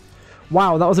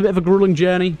 Wow, that was a bit of a grueling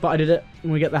journey, but I did it.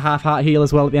 And we get the half-heart heal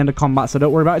as well at the end of combat, so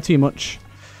don't worry about it too much.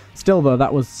 Still though,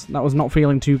 that was not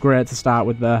feeling too great to start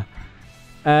with there.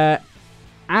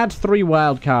 Add 3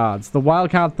 wild cards. The wild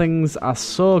card things are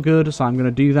so good, so I'm going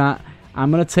to do that.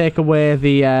 I'm going to take away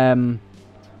the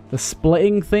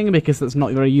splitting thing because that's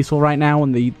not very useful right now,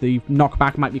 and the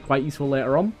knockback might be quite useful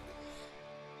later on.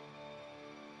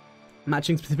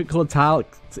 Matching specific coloured tile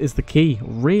is the key.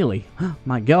 Really?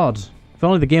 My god. If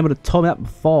only the game would have told me that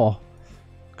before.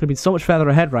 Could have been so much further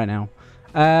ahead right now.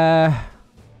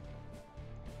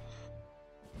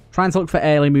 Trying to look for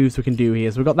early moves we can do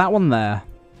here. So we've got that one there.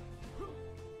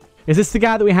 Is this the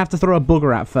guy that we have to throw a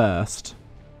booger at first?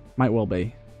 Might well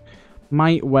be.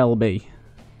 Might well be.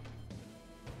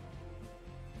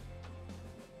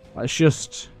 Let's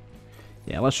just...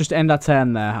 Yeah, let's just end our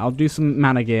turn there. I'll do some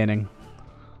mana gaining.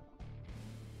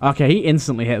 Okay, he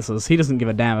instantly hits us. He doesn't give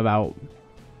a damn about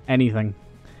anything.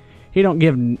 He don't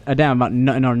give a damn about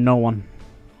nothing or no one.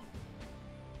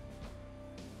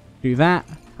 Do that.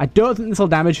 I don't think this will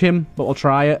damage him, but we'll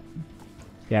try it.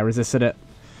 Yeah, resisted it.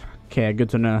 Okay, good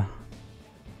to know.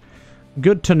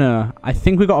 Good to know. I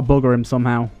think we got to bugger him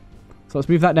somehow. So let's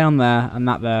move that down there and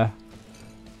that there.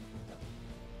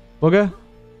 Bugger?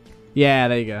 Yeah,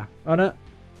 there you go. Oh no.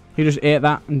 He just ate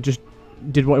that and just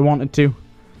did what he wanted to.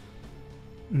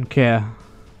 Okay.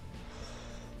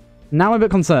 Now I'm a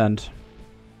bit concerned.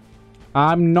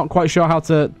 I'm not quite sure how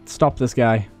to stop this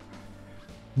guy.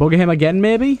 Bugger him again,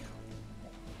 maybe?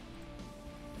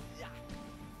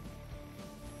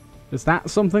 Is that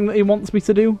something that he wants me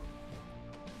to do?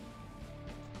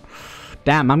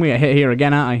 Damn, I'm going to get hit here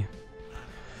again, aren't I?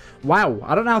 Wow,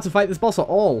 I don't know how to fight this boss at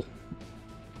all.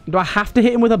 Do I have to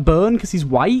hit him with a burn because he's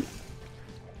white?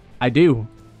 I do.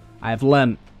 I have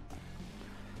learnt.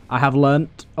 I have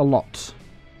learnt a lot.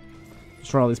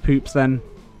 Destroy all these poops then.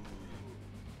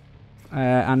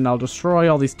 And I'll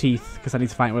destroy all these teeth because I need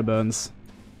to fight him with burns.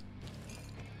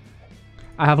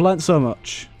 I have learnt so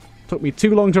much. Took me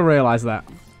too long to realise that.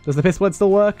 Does the piss blade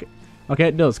still work? Okay,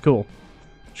 it does. Cool.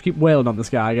 Just keep wailing on this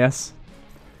guy, I guess.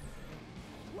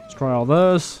 Destroy all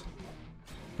those.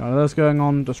 Got all those going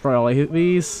on. Destroy all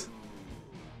these.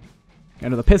 Get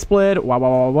another piss blade. Wow,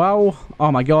 wow, wow, wow.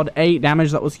 Oh my god, 8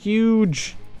 damage. That was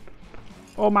huge.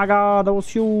 Oh my god, that was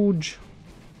huge.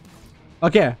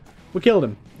 Okay, we killed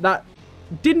him. That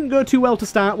didn't go too well to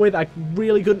start with. I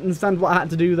really couldn't understand what I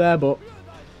had to do there, but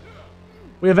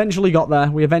we eventually got there.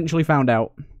 We eventually found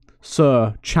out.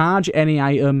 So, charge any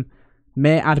item.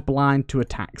 May add blind to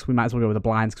attacks. We might as well go with the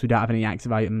blinds because we don't have any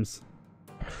active items.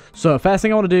 So, first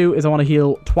thing I want to do is I want to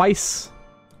heal twice.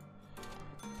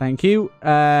 Thank you.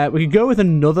 We could go with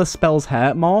another spells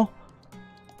hurt more.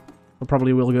 We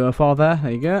probably will go for there.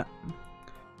 There you go.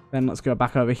 Then let's go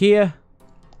back over here.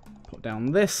 Put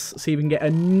down this. See if we can get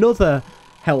another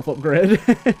health upgrade.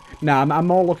 Nah, I'm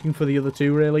more looking for the other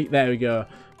two, really. There we go.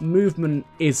 Movement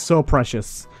is so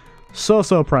precious. So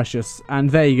precious. And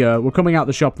there you go. We're coming out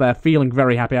the shop there, feeling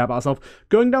very happy about ourselves.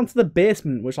 Going down to the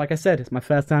basement, which, like I said, it's my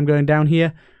first time going down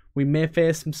here. We may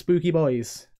face some spooky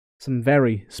boys. Some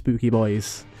very spooky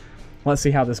boys. Let's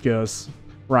see how this goes.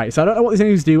 Right, so I don't know what these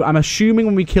enemies do. I'm assuming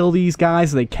when we kill these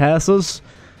guys, they curse us.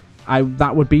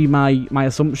 That would be my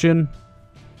assumption.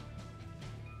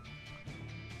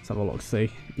 Let's have a look, see.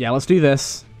 Yeah, let's do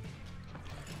this.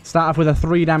 Start off with a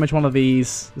 3 damage one of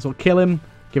these. This will kill him.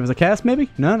 Give us a curse, maybe?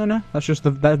 No. That's just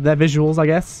their visuals, I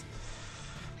guess.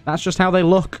 That's just how they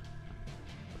look.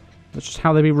 That's just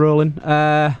how they be rolling.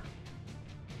 I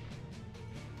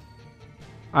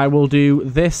will do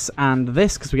this and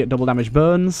this, because we get double damage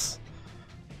burns.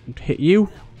 Hit you.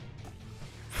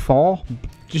 4.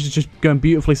 Just going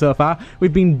beautifully so far.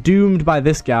 We've been doomed by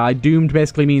this guy. Doomed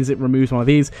basically means it removes one of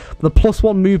these. The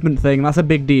 +1 movement thing, that's a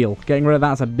big deal. Getting rid of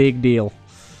that's a big deal.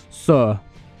 So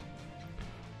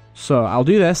I'll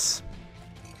do this.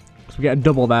 So we get a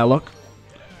double there, look.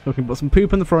 We can put some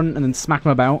poop in the front and then smack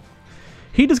him about.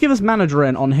 He does give us mana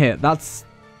drain on hit. That's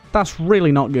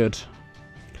really not good.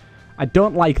 I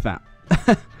don't like that.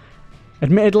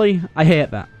 Admittedly, I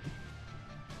hate that.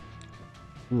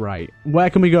 Right. Where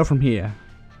can we go from here?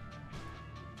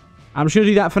 I'm just going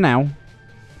to do that for now.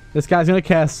 This guy's going to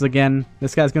curse us again.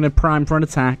 This guy's going to prime for an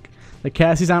attack. The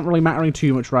curses aren't really mattering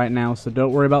too much right now, so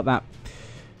don't worry about that.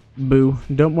 Boo.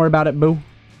 Don't worry about it, boo.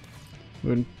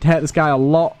 We're going to hurt this guy a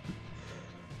lot.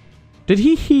 Did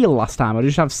he heal last time, or did he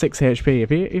just have 6 HP? If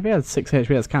he had 6 HP,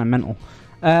 that's kind of mental.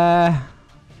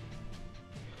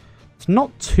 It's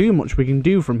not too much we can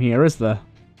do from here, is there?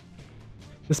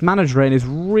 This mana drain is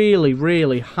really,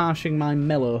 really harshing my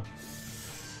mellow.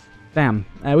 Damn.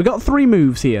 We've got 3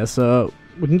 moves here, so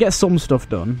we can get some stuff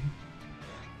done.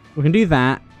 We can do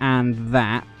that and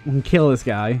that. We can kill this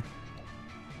guy,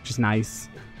 which is nice.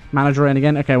 Mana drain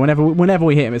again. Okay, whenever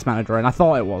we hit him, it's mana drain. I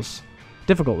thought it was.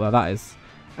 Difficult, though, that is.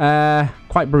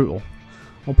 Quite brutal.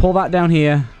 We'll pull that down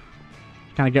here.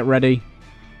 Kind of get ready.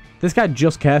 This guy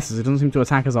just curses. He doesn't seem to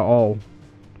attack us at all.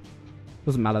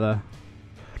 Doesn't matter though.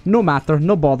 No matter.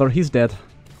 No bother. He's dead.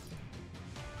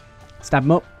 Stab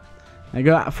him up. There you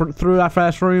go. Through our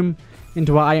first room.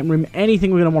 Into our item room. Anything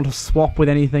we're going to want to swap with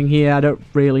anything here. I don't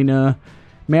really know.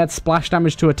 May add splash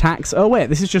damage to attacks. Oh wait.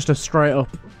 This is just a straight up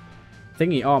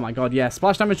thingy. Oh my god. Yeah.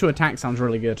 Splash damage to attack sounds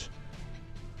really good.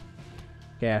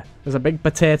 Yeah. There's a big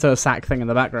potato sack thing in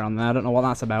the background there. I don't know what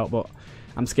that's about, but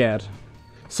I'm scared.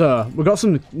 So, we've got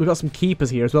some keepers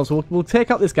here as well. So, we'll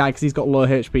take out this guy because he's got low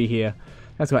HP here.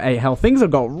 That's got 8 health. Things have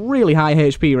got really high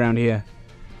HP around here.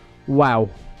 Wow.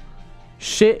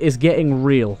 Shit is getting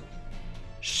real.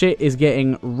 Shit is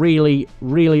getting really,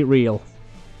 really real.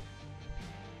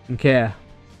 Okay.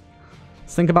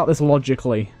 Let's think about this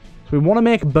logically. So, we want to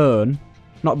make burn.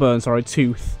 Not burn, sorry,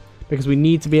 tooth. Because we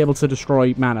need to be able to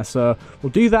destroy mana. So,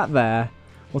 we'll do that there.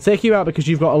 We'll take you out because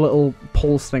you've got a little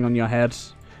pulse thing on your head.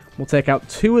 We'll take out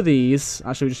 2 of these.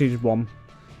 Actually, we just needed 1.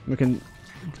 We can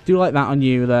do like that on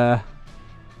you there.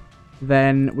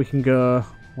 Then we can go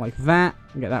like that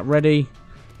and get that ready.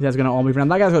 These guys are going to all move around.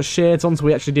 That guy's got shades on, so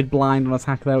we actually did blind on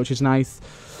attack there, which is nice.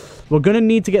 We're going to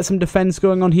need to get some defense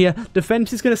going on here.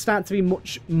 Defense is going to start to be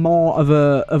much more of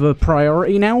a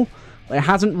priority now. It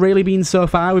hasn't really been so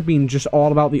far. We've been just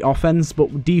all about the offense,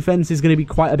 but defense is going to be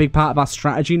quite a big part of our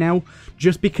strategy now,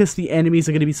 just because the enemies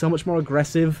are going to be so much more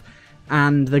aggressive.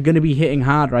 And they're going to be hitting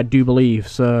harder, I do believe.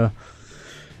 So,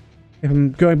 if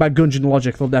I'm going by Gungeon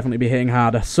logic, they'll definitely be hitting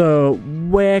harder. So,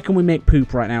 where can we make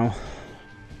poop right now?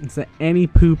 Is there any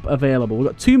poop available? We've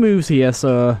got 2 moves here,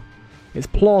 so it's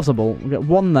plausible. We'll get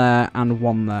 1 there and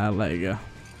 1 there. There you go.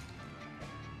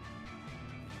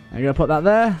 There you go, put that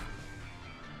there.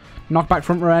 Knock back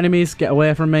front row enemies. Get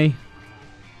away from me.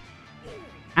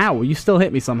 Ow, you still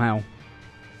hit me somehow.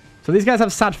 So these guys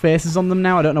have sad faces on them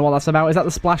now. I don't know what that's about. Is that the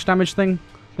splash damage thing?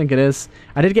 I think it is.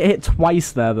 I did get hit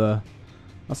twice there, though.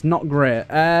 That's not great.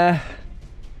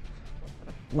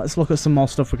 Let's look at some more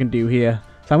stuff we can do here.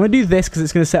 So I'm going to do this because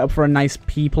it's going to set up for a nice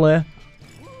P play.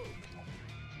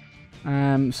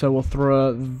 So we'll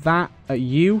throw that at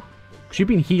you. Because you've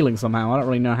been healing somehow. I don't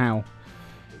really know how.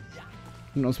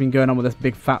 I don't know what's been going on with this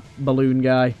big fat balloon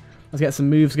guy. Let's get some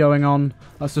moves going on.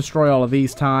 Let's destroy all of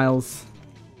these tiles.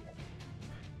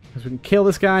 Because we can kill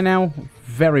this guy now.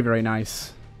 Very, very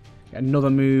nice. Get another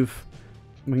move.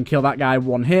 We can kill that guy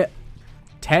 1 hit.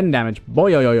 10 damage.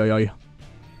 Boy, oi, oi, oi, oi.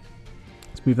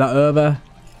 Let's move that over.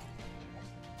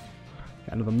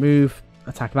 Get another move.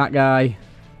 Attack that guy.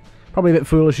 Probably a bit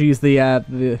foolish to use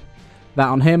that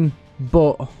on him.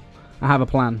 But I have a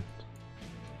plan.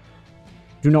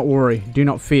 Do not worry. Do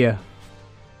not fear.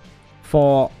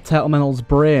 For TurtleMelon's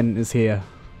brain is here.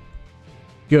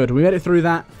 Good. We made it through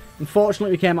that.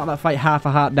 Unfortunately, we came out of that fight half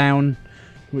a heart down,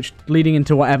 which leading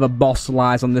into whatever boss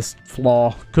lies on this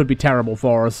floor could be terrible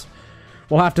for us.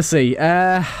 We'll have to see.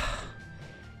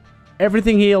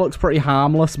 Everything here looks pretty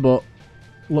harmless, but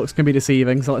looks can be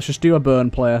deceiving, so let's just do a burn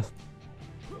play.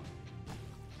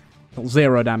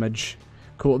 0 damage.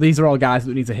 Cool. These are all guys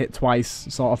that need to hit twice,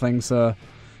 sort of thing, so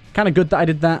kind of good that I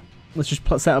did that. Let's just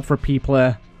set up for a P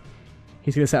play.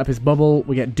 He's going to set up his bubble.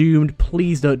 We get doomed.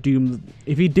 Please don't doom.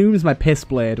 If he dooms my piss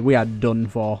blade, we are done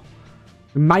for.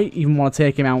 We might even want to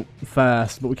take him out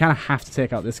first, but we kind of have to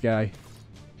take out this guy.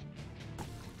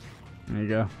 There you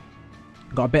go.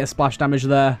 Got a bit of splash damage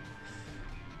there.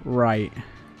 Right.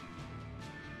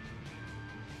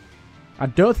 I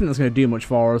don't think that's going to do much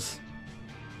for us.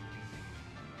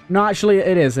 No, actually,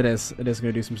 it is. It is. It is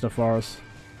going to do some stuff for us.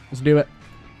 Let's do it.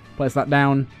 Place that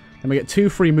down. Then we get 2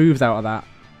 free moves out of that.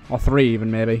 Or 3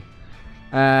 even, maybe.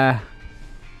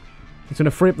 It's going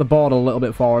to free up the board a little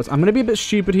bit for us. I'm going to be a bit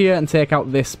stupid here and take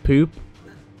out this poop.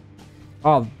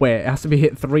 Oh, wait. It has to be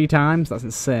hit 3 times? That's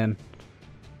insane.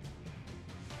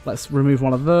 Let's remove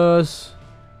one of those.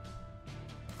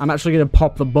 I'm actually going to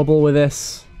pop the bubble with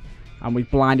this. And we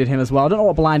blinded him as well. I don't know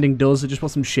what blinding does. It just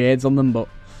puts some shades on them, but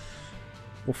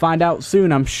we'll find out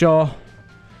soon, I'm sure.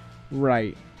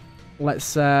 Right.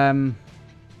 Let's put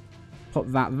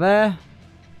that there.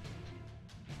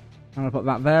 I'm going to put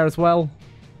that there as well.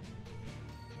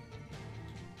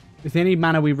 Is there any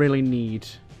mana we really need?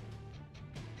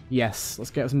 Yes.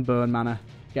 Let's get some burn mana.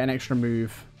 Get an extra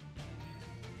move.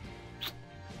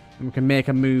 And we can make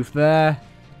a move there.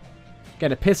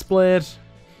 Get a piss blade.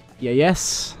 Yeah,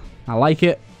 yes. I like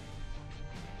it.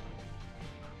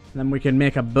 And then we can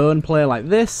make a burn play like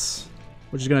this,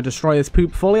 which is going to destroy this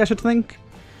poop fully, I should think.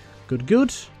 Good,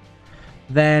 good.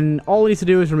 Then all we need to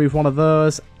do is remove one of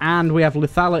those, and we have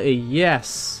lethality.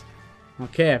 Yes.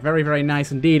 Okay, very, very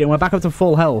nice indeed. And we're back up to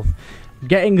full health.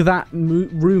 Getting that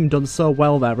room done so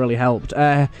well there really helped.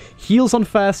 Heals on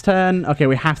first turn. Okay,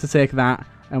 we have to take that.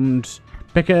 And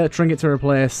pick a trinket to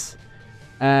replace.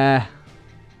 I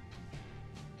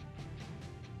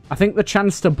think the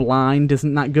chance to blind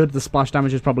isn't that good. The splash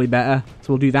damage is probably better.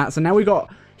 So we'll do that. So now we've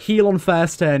got heal on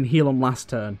first turn, heal on last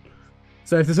turn.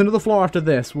 So if there's another floor after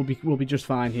this, we'll be just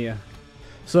fine here.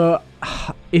 So,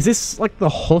 is this like the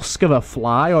husk of a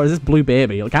fly, or is this Blue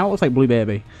Baby? It kind of looks like Blue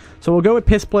Baby. So we'll go with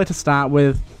Piss Play to start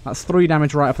with. That's 3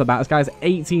 damage right off the bat. This guy's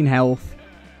 18 health.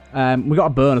 We got a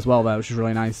burn as well there, which is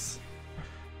really nice.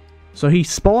 So he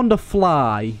spawned a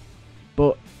fly,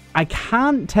 but I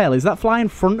can't tell. Is that fly in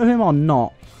front of him or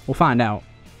not? We'll find out.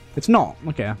 It's not.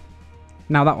 Okay.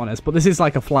 Now that one is. But this is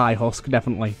like a fly husk,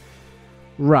 definitely.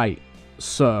 Right.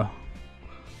 So,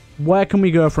 where can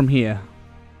we go from here?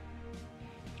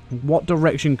 What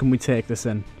direction can we take this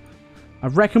in? I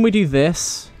reckon we do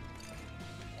this.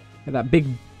 Get that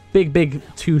big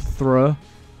tooth throw. And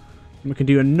we can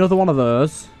do another one of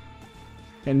those.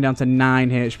 Getting down to 9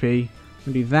 HP. We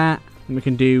can do that. And we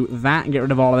can do that and get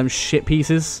rid of all of them shit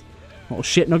pieces. Little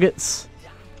shit nuggets.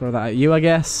 Throw that at you, I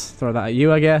guess. Throw that at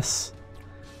you, I guess.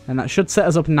 And that should set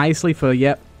us up nicely for,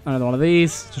 yep, another one of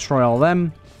these. Destroy all of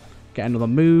them. Get another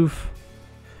move.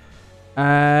 We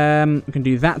can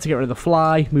do that to get rid of the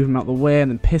fly. Move him out of the way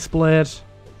and then Piss Blade.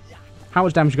 How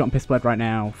much damage you got on Piss Blade right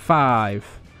now?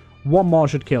 5. One more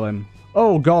should kill him.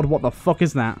 Oh god, what the fuck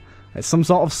is that? It's some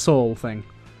sort of soul thing.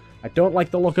 I don't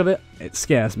like the look of it. It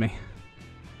scares me.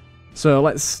 So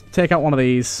let's take out one of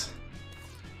these.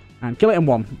 And kill it in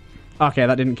 1. Okay,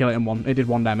 that didn't kill it in 1. It did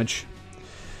 1 damage.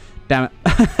 Damn it.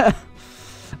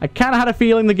 I kind of had a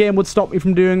feeling the game would stop me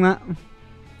from doing that.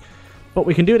 But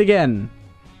we can do it again.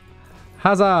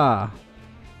 Huzzah!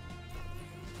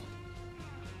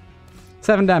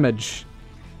 7 damage.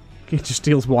 It just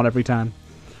deals 1 every time.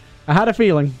 I had a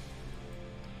feeling.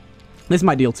 This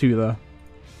might deal 2 though.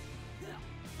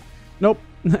 Nope.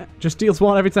 Just deals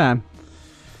 1 every time.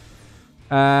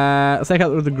 Let's take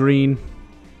out the green.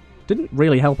 Didn't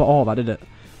really help at all, that did it?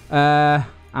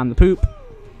 And the poop.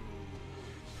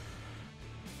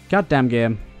 Goddamn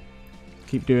game.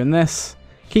 Keep doing this.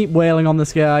 Keep wailing on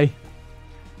this guy.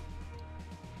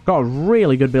 Got a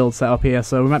really good build set up here,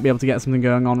 so we might be able to get something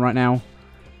going on right now.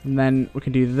 And then we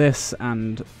can do this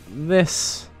and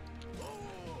this.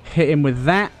 Hit him with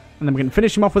that. And then we can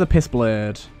finish him off with a Piss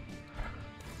Blade.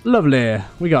 Lovely.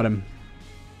 We got him.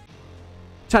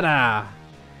 Ta-da!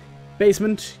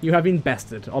 Basement, you have been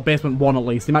bested. Or basement 1 at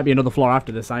least. There might be another floor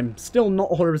after this. I'm still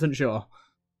not 100% sure.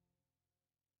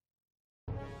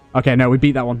 Okay, no, we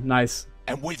beat that one. Nice.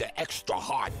 And with an extra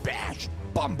hard bash,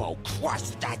 Bumbo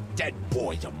crushed that dead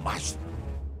boy to mush.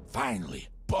 Finally,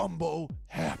 Bumbo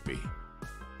happy.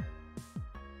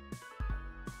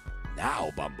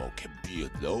 Now Bumbo can be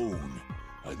alone.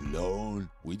 Alone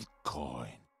with coin.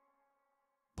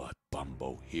 But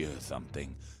Bumbo hears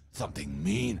something. Something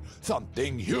mean.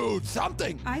 Something huge.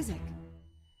 Something. Isaac.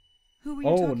 Who were you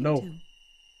talking to?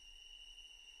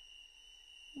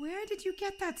 Where did you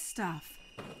get that stuff?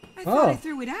 I thought I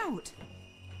threw it out.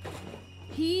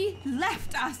 He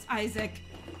left us, Isaac.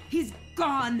 He's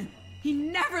gone. He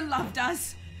never loved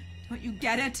us. Don't you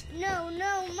get it? No,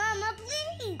 Mama,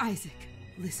 please. Isaac,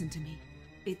 listen to me.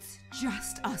 It's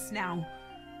just us now.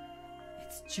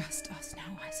 It's just us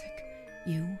now, Isaac.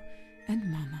 You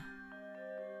and Mama.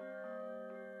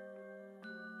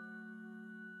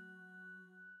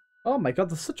 Oh my god,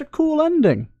 that's such a cool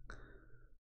ending.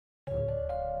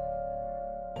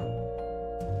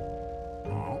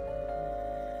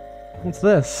 What's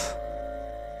this?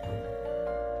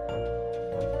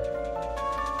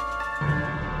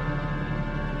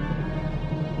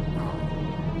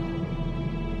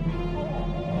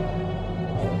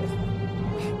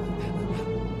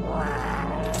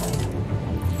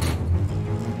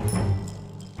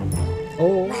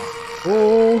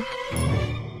 Oh.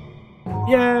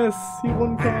 Yes, he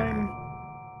won coin.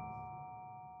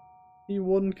 He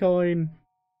won coin.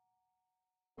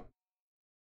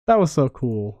 That was so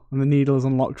cool. And the needle is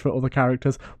unlocked for other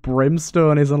characters.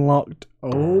 Brimstone is unlocked.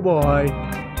 Oh boy.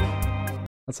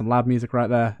 That's some loud music right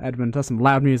there, Edmund. That's some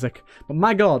loud music. But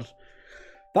my god,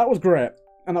 that was great.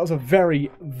 And that was a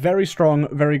very, very strong,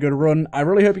 very good run. I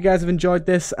really hope you guys have enjoyed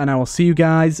this, and I will see you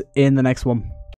guys in the next one.